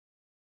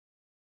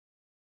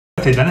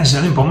Danas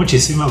želim pomoći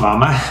svima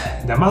vama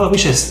da malo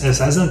više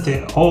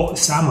saznate o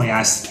samoj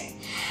astmi.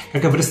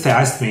 Kakve vrste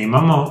astme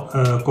imamo,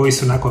 koji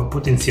su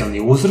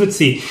potencijalni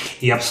uzroci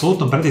i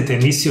apsolutno pratite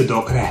emisiju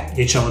do kraja,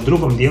 gdje ćemo u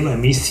drugom dijelu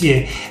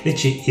emisije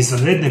reći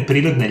izvanredne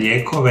prirodne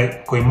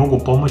lijekove koji mogu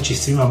pomoći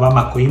svima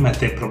vama koji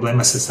imate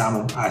problema sa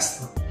samom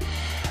astmom.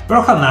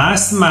 Bronhalna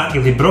astma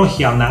ili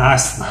bronhijalna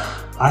astma,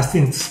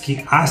 latinski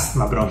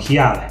astma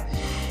bronhijale,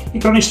 i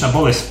kronična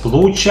bolest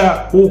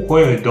pluća u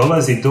kojoj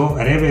dolazi do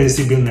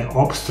reverzibilne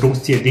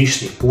opstrukcije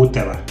dišnih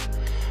puteva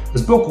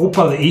zbog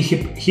upale i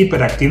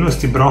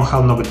hiperaktivnosti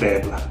bronhalnog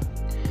debla.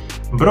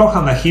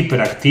 Bronhalna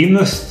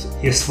hiperaktivnost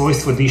je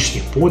svojstvo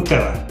dišnih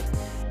puteva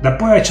da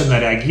pojačano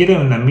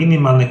reagiraju na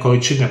minimalne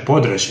količine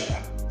podražaja,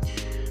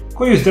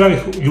 koji u zdravih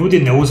ljudi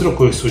ne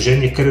uzrokuju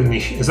suženje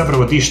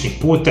dišnih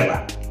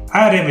puteva,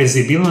 a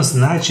reverzibilnost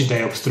znači da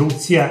je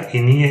opstrukcija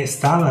i nije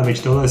stalna,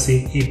 već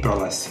dolazi i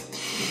prolazi.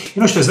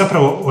 Ono što je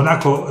zapravo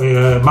onako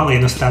malo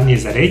jednostavnije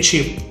za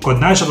reći,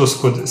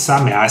 nažalost kod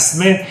same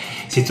astme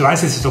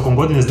situacija se tokom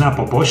godine zna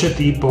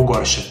poboljšati i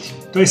pogoršati.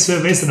 To je sve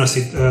vezano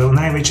u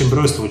najvećem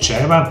broju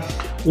slučajeva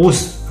uz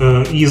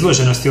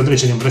izloženosti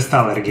određenim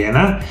vrsta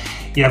alergena,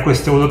 i ako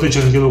ste u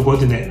određenom dijelu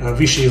godine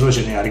više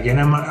izloženi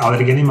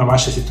alergenima,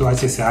 vaša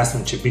situacija sa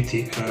astmom će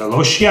biti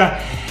lošija,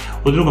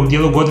 u drugom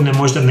dijelu godine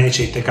možda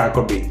neće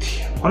itekako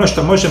biti. Ono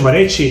što možemo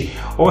reći,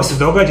 ovo se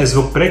događa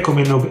zbog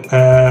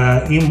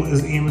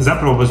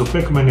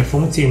prekomjerne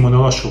funkcije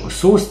imunološkog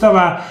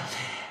sustava,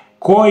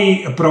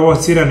 koji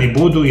provocirani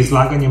budu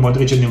izlaganjem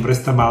određenim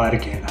vrstama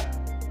alergena.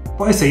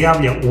 Koje se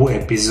javlja u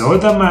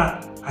epizodama,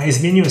 a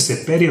izmjenjuju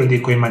se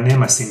periodi kojima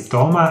nema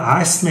simptoma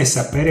astme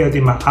sa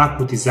periodima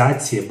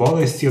akutizacije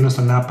bolesti,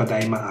 odnosno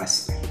napadajima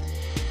astme.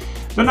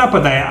 Do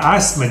napadaja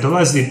astme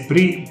dolazi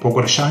pri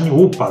pogoršanju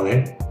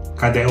upale,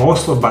 kada je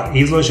osoba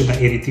izložena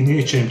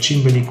iritirajućem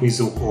čimbeniku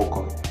iz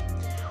okoline.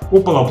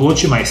 Upala u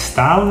plućima je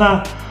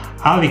stalna,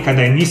 ali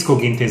kada je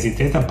niskog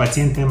intenziteta,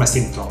 pacijent nema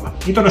simptoma.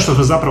 I to je ono što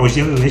smo zapravo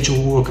željeli reći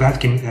u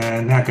kratkim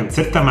nekakvim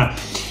crtama.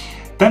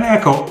 Ta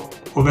nekako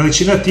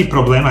veličina tih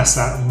problema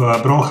sa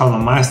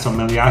bronhalnom astmom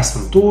ili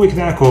astmom tu uvijek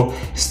nekako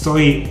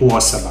stoji u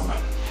osobama.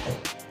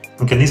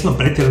 Kad nismo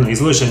pretjerano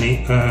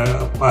izloženi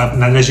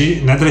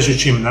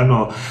nadražujućim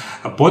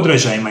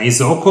podražajima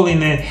iz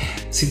okoline,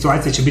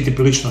 situacija će biti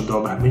prilično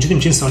dobra.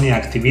 Međutim, čim se oni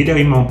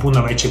aktiviraju, imamo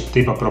puno većeg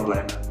tipa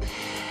problema.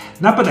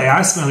 Napadaj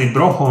astme ili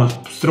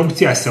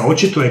bronhoopstrukcija se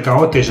očituje kao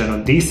otežano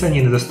disanje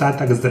i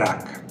nedostatak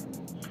zraka,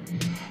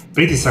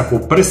 pritisak u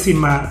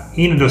prsima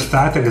i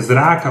nedostatak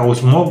zraka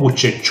uz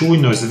moguće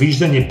čujno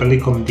zviždanje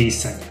prilikom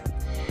disanja.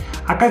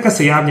 A kad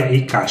se javlja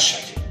i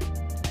kašalj.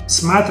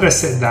 Smatra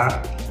se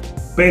da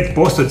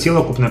 5%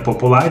 cjelokupne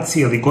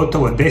populacije ili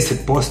gotovo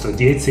 10%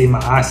 djece ima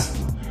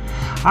astmu.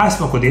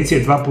 Astma kod djece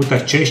je 2 puta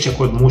češća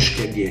kod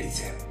muške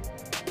djece.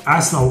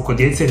 Astma kod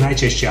djece je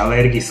najčešće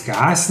alergijska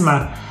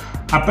astma,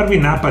 a prvi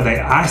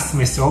napadaj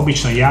astme se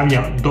obično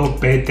javlja do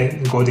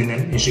 5. godine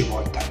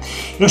života.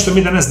 I ono što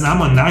mi danas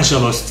znamo,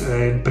 nažalost,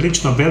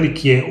 prilično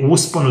veliki je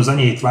uspon u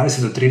zadnjih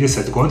 20 do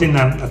 30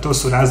 godina, a to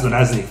su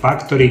razni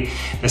faktori,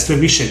 da sve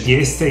više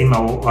djece ima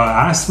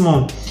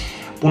astmu.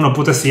 Puno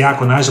puta se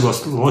jako,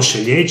 nažalost, loše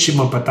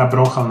liječimo, pa ta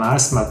bronhalna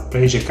astma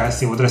pređe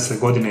kasnije u odrasle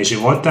godine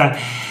života.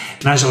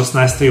 Nažalost,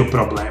 nastaju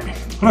problemi.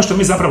 Ono što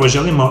mi zapravo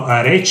želimo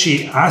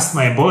reći,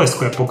 astma je bolest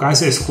koja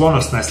pokazuje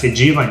sklonost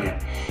nasljeđivanja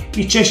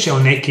i češće u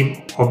nekim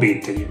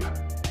obiteljima.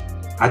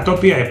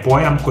 Atopija je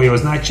pojam koji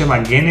označava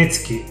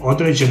genetski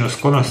određenu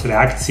sklonost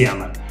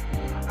reakcijama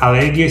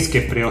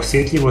alergijske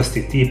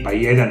preosjetljivosti tipa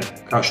 1,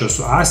 kao što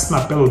su astma,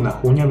 peludna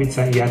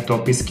hunjavica i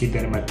atopijski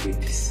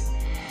dermatitis.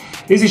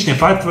 Rizični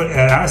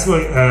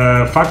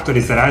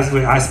faktori za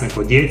razvoj astme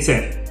kod djece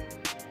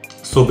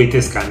su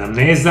obiteljska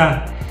anamneza,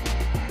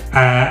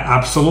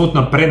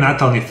 apsolutno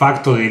prenatalni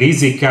faktori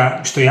rizika,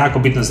 što je jako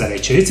bitno za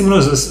reći.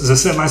 Recimo za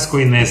sve vas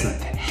koji ne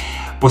znate.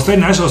 Postoji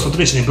nažalost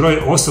određeni broj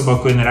osoba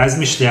koji ne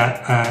razmišlja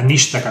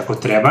ništa kako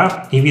treba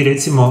i vi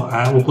recimo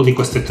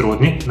ukoliko ste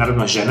trudni,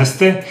 naravno žena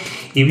ste,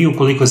 i vi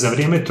ukoliko za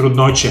vrijeme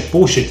trudnoće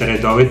pušite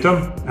redovito,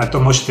 a to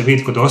možete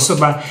vidjeti kod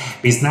osoba,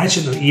 vi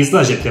značajno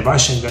izlažete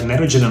vašem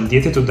nerođenom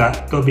djetetu da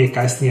dobije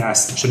kasnije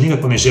astmu, što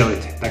nikako ne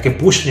želite. Dakle,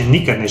 pušenje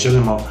nikad ne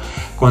želimo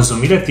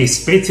konzumirati i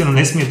specijalno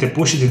ne smijete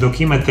pušiti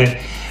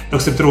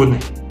dok ste trudni.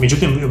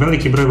 Međutim,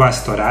 veliki broj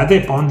vas to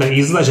rade, pa onda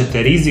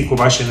izlažete riziku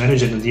vaše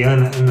nerođenog dijela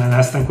na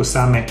nastanku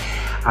same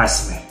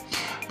astme.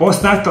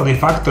 Postnatalni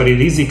faktori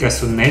rizika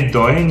su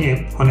nedojenje,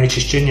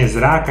 onečišćenje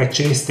zraka,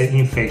 česte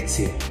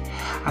infekcije.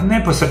 A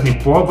neposredni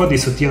pogodi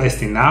su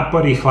tjelesni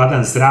napori,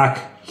 hladan zrak,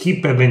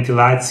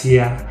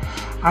 hiperventilacija,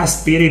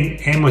 aspirin,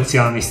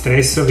 emocionalni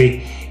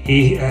stresovi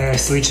i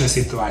slične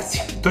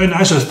situacije. To je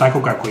nažalost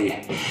tako kako je.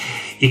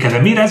 I kada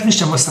mi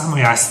razmišljamo o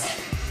samoj astmi,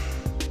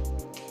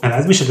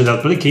 razmišljate da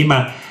otprilike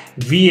ima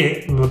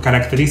 2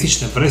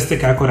 karakteristične vrste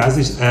kako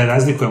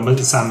razlikujemo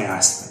same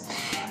astme.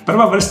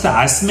 Prva vrsta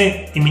astme,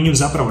 i mi nju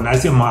zapravo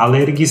nazivamo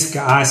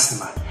alergijska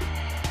astma,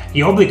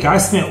 je oblik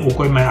astme u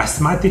kojima je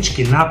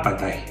astmatički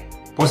napadaj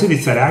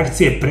posljedica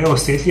reakcije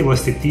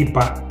preosjetljivosti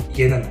tipa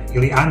 1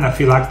 ili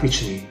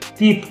anafilaktični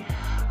tip,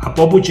 a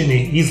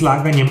pobuđeni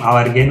izlaganjem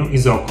alergenu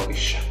iz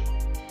okoliša.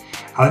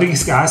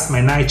 Alergijska astma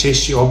je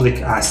najčešći oblik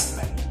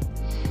astme.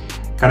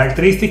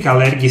 Karakteristika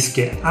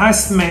alergijske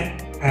astme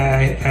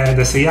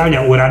da se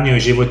javlja u ranijoj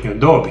životnoj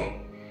dobi.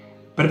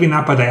 Prvi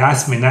napadaj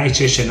astme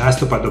najčešće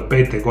nastupa do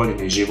 5.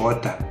 godine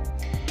života.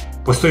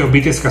 Postoji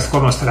obiteljska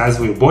sklonost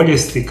razvoju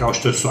bolesti kao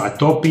što su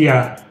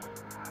atopija,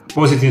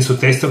 pozitivni su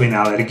testovi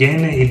na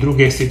alergene i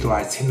druge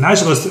situacije.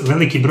 Nažalost,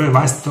 veliki broj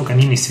vas toga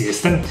nije ni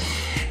svjestan.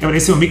 Evo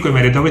recimo vi koji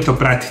me redovito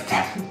pratite.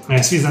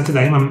 Svi znate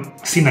da imam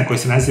sina koji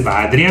se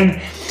naziva Adrian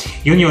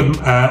i on je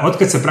od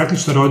kad se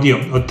praktično rodio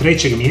od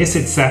 3.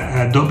 mjeseca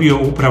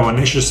dobio upravo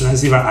nešto što se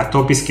naziva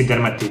atopijski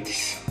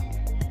dermatitis.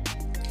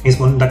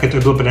 Dakle, to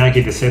je bilo prije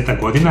nekih 10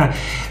 godina,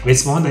 već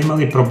smo onda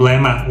imali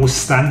problema uz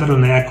standardno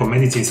nekako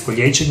medicinsko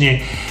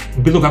liječenje,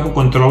 bilo kakvu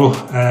kontrolu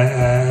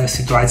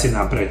situacije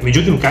napraviti.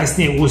 Međutim,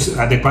 kasnije uz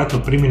adekvatnu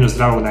primjenu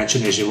zdravog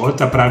načina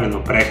života,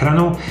 pravilnu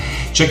prehranu,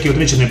 čak i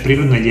određene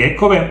prirodne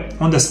lijekove,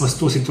 onda smo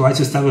tu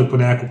situaciju stavili pod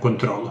nekakvu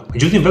kontrolu.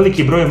 Međutim,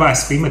 veliki broj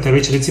vas koji imate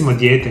već recimo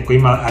dijete koji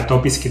ima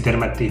atopijski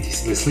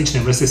dermatitis ili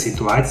slične vrste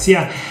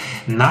situacija,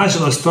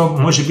 nažalost to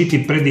može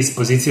biti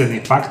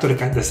predispozicijalni faktor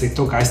da se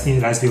to kasnije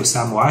razvije u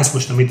samu astmu,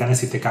 što mi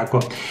danas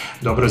itekako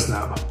dobro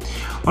znamo.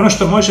 Ono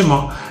što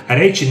možemo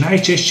reći,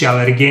 najčešći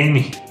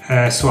alergeni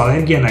su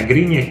alergija na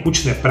grinje,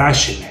 kućne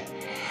prašine,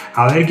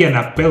 alergija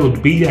na pelud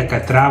biljaka,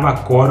 trava,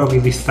 korov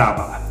ili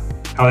stabala,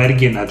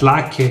 alergije na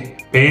dlake,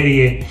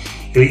 perje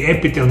ili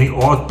epitelni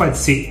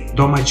otpadci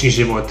domaćih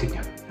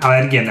životinja,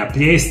 alergija na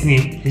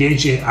pljesni,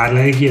 ljeđe,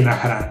 alergije na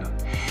hranu.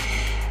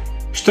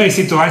 Što je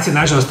situacija,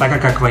 nažalost, takva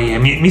kakva je?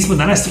 Mi smo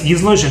danas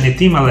izloženi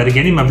tim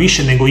alergenima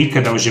više nego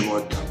ikada u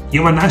životu. I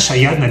ova naša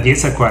jadna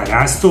djeca koja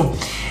rastu,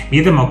 mi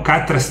jedemo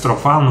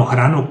katastrofalnu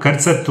hranu,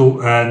 krcatu,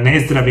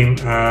 nezdravim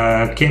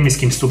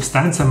kemijskim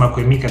supstancama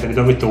koje mi kad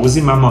redovito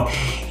uzimamo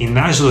i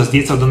nažalost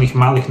djeca od onih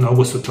malih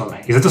nogu su tome.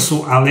 I zato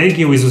su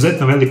alergije u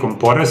izuzetno velikom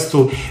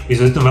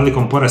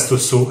porastu,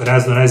 su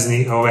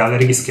raznorazni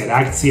alergijske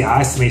reakcije,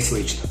 astme i sl.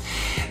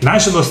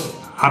 Nažalost,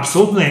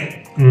 apsolutno je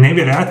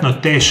nevjerojatno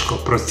teško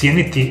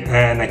procijeniti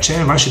na čemu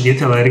je vaše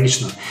dijete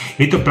alergično.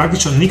 Vi to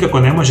praktično nikako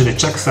ne možete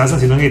čak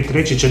saznati do neke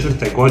 3.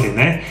 4.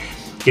 godine,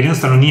 jer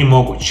jednostavno nije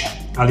moguće.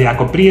 Ali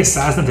ako prije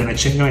saznate na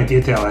čemu je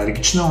dijete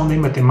alergično, onda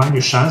imate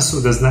manju šansu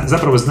da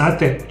zapravo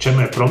znate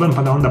čemu je problem,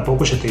 pa da onda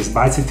pokušate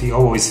izbaciti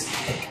ovo iz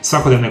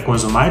svakodnevne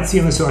konzumacije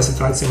i onda se ova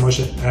situacija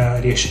može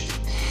riješiti.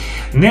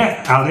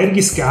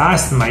 Nealergijska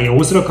astma je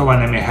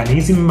uzrokovana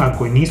mehanizmima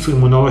koji nisu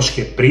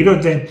imunološke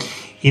prirode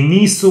i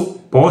nisu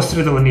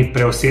posredovani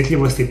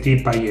preosjetljivosti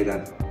tipa 1.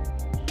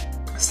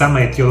 Sama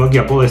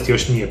etiologija bolesti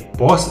još nije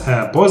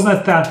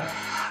poznata,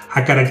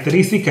 a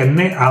karakteristika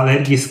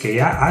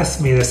nealergijske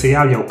astme je da se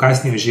javlja u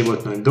kasnijoj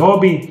životnoj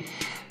dobi,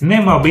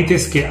 nema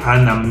obiteljske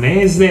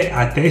anamneze,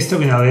 a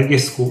testovi na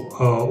alergijsku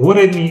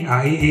uredni,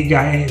 a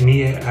IgE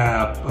nije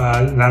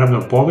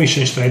naravno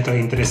povišen, što je to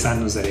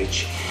interesantno za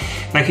reći.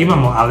 Dakle,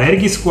 imamo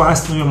alergijsku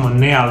astmu, imamo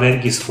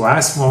nealergijsku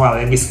astmu, ova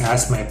alergijska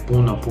astma je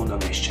puno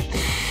veća.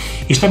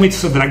 I što mi to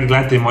sad, dragi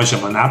gledatelji,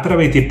 možemo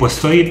napraviti?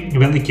 Postoji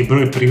veliki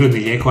broj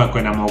prirodnih lijekova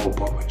koje nam mogu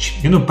pomoći.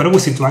 Jednu prvu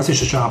situaciju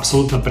što ću vam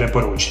apsolutno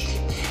preporučiti.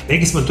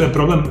 Rekli smo, to je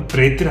problem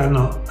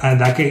pretjerano,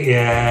 dakle,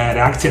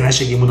 reakcija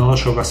našeg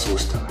imunološkog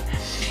sustava.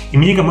 I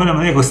mi njega moramo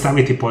nekako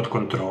staviti pod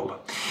kontrolu.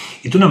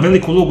 I tu nam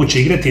veliku ulogu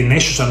će igrati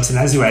nešto što nam se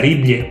naziva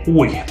riblje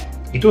ulje.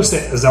 I tu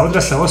se za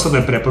odrasle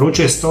osobe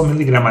preporučuje 100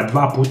 mg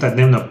 2 puta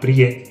dnevno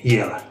prije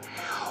jela.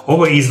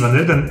 Ovo je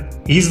izvanredan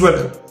izvor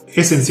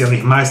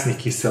esencijalnih masnih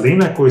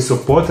kiselina koji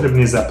su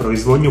potrebni za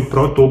proizvodnju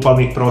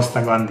protuupalnih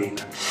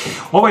prostaglandina.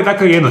 Ovo je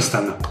dakle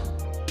jednostavno.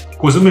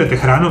 Konzumirate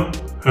hranu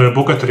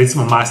bogato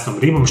recimo masnom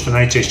ribom, što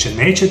najčešće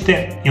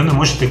nećete, i onda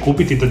možete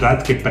kupiti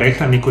dodatke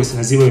prehrani koji se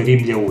nazivaju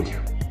riblje ulje.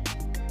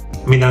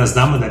 Mi danas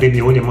znamo da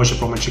riblje ulje može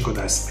pomoći kod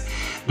astme.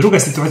 Druga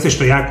situacija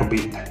što je jako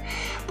bitna.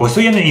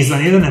 Postoji jedan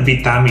izvanredan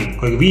vitamin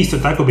kojeg vi isto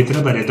tako bi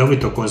trebali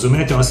redovito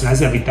konzumirati, on se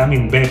naziva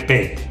vitamin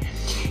B5.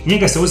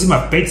 Njega se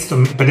uzima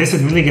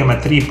 50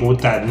 mg 3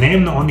 puta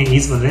dnevno, on je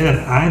izvanredan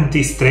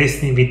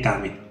antistresni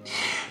vitamin.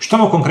 Što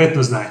ovo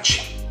konkretno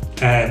znači?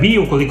 Vi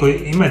ukoliko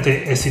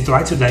imate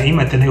situaciju da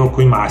imate nekog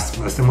ko ima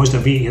astmu, da ste možda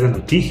vi jedan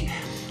od tih,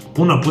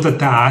 puno puta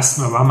ta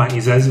astma vama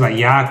izaziva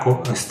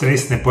jako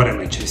stresne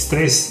poremećaje,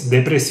 stres,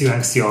 depresiju i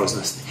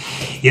anksioznost.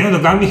 Jedan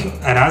od glavnih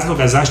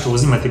razloga zašto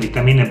uzimate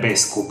vitamine B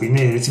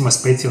skupine, recimo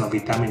specijalno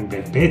vitamin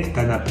B5,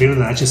 da na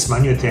prirodan način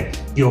smanjujete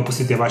i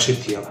opustite vaše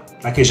tijelo.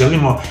 Dakle,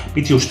 želimo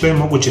biti u što je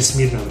moguće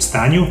smirenom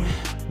stanju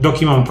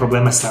dok imamo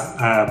problema sa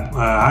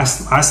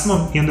astmom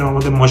i onda vam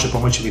ovdje može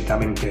pomoći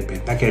vitamin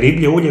B5. Dakle,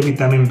 riblje ulje,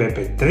 vitamin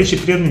B5. Treći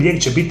prirodni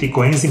lijek će biti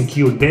koenzim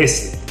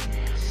Q10,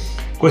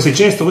 koji se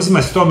često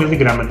uzima 100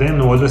 mg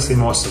dnevno u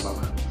odraslim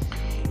osobama.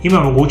 Ima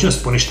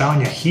mogućnost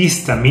poništavanja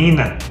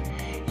histamina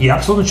i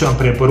apsolutno ću vam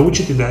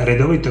preporučiti da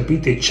redovito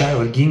pijete čaj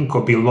od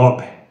ginkgo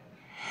bilobe.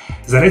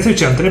 Za recept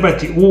će vam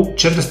trebati u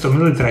 400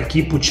 ml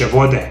kipuće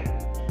vode.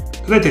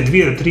 Dodajte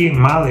 2 do 3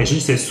 male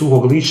žličice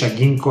suhog lišća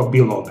ginkgo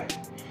bilobe.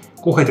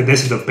 Kuhajte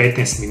 10 do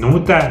 15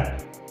 minuta,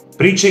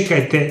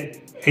 pričekajte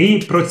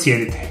i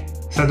procijedite.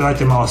 Sad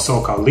dodajte malo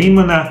soka od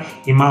limuna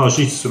i malo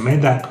žičicu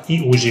meda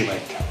i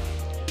uživajte.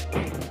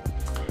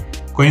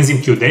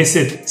 Koenzim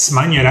Q10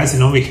 smanjuje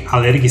razinu ovih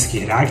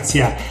alergijskih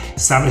reakcija,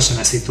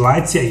 savršena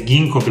situacija i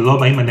ginkgo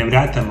biloba ima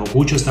nevjerojatnu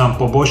mogućnost da vam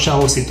poboljša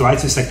ovu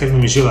situaciju sa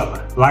krvnim žilama.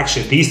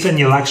 Lakše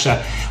disanje, lakša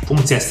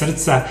funkcija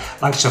srca,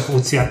 lakša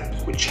funkcija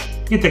pluća.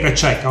 Pijte ga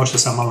čaj, kao što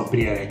sam malo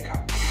prije rekao.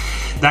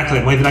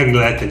 Dakle, moji dragi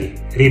gledatelji,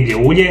 riblje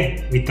ulje,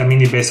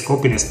 vitamini B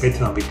skupine,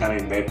 specijalno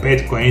vitamin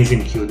B5,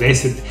 koenzim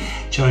Q10,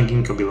 će vam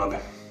ginkgo bilobe.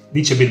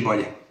 Di će biti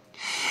bolje?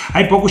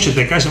 Aj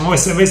pokušajte, kažem, ovo je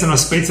sve vezano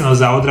specijalno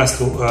za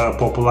odraslu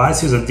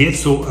populaciju, za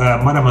djecu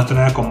moramo to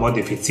nekako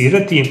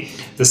modificirati,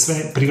 za sve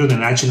prirodne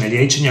načine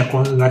liječenja,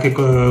 dakle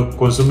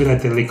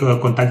konzumirate ili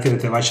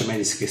kontaktirate vaše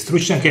medicinske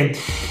stručnjake,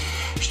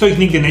 što ih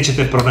nigdje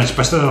nećete pronaći,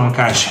 pa što da vam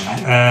kažem.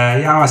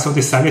 Ja vas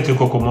ovdje savjetujem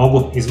koliko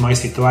mogu iz moje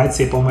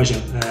situacije, pomažem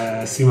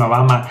svima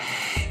vama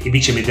i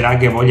bit će mi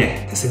drage volje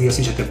da se vi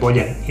osjećate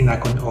bolje i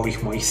nakon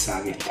ovih mojih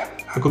savjeta.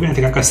 Ako vi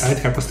imate kakav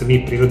savjet kako ste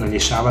vi prirodno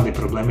rješavali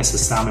probleme sa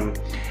samim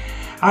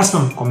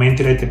astmom,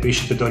 komentirajte,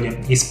 pišite dolje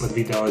ispod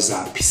video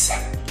zapisa.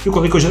 I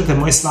ukoliko želite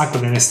moje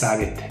svakodnevne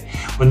savjete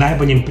o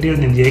najboljim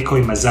prirodnim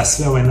lijekovima za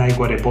sve ove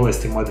najgore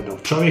bolesti modernog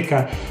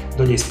čovjeka,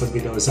 dolje ispod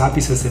video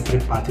zapisa se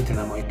pretplatite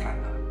na moj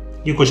kanal.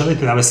 I ako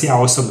želite da vas ja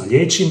osobno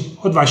liječim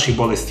od vaših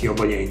bolesti i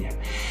oboljenja,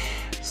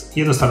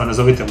 jednostavno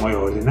nazovite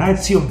moju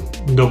ordinaciju,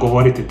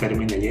 dogovorite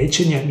termine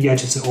liječenja i ja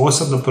ću se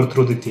osobno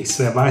potruditi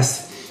sve vas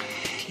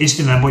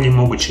liječiti na bolji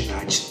mogući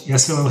način. Ja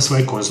sve ove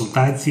svoje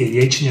konzultacije i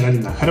liječenje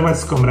radim na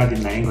hrvatskom,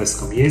 radim na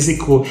engleskom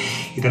jeziku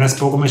i danas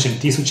pomažem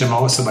tisućama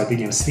osoba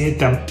diljem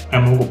svijeta, a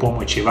mogu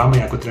pomoći i vama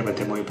i ako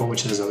trebate moju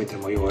pomoć nazovite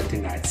moju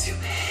ordinaciju.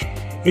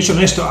 Još ću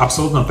nešto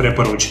apsolutno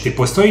preporučiti.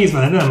 Postoji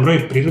izvanredan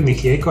broj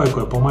prirodnih lijekova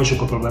koji pomažu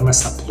kod problema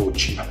sa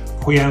plućima.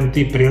 Koji je jedan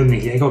tip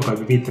prirodnih lijekova koji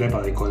bi vi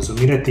trebali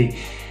konzumirati?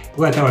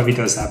 Pogledajte ovaj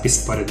video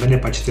zapis pored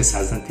mene pa ćete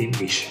saznati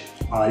više.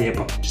 Hvala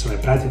lijepo što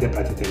me pratite,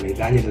 pratite me i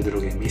dalje do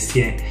druge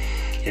emisije.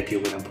 Lijep i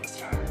ugodan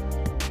pozdrav.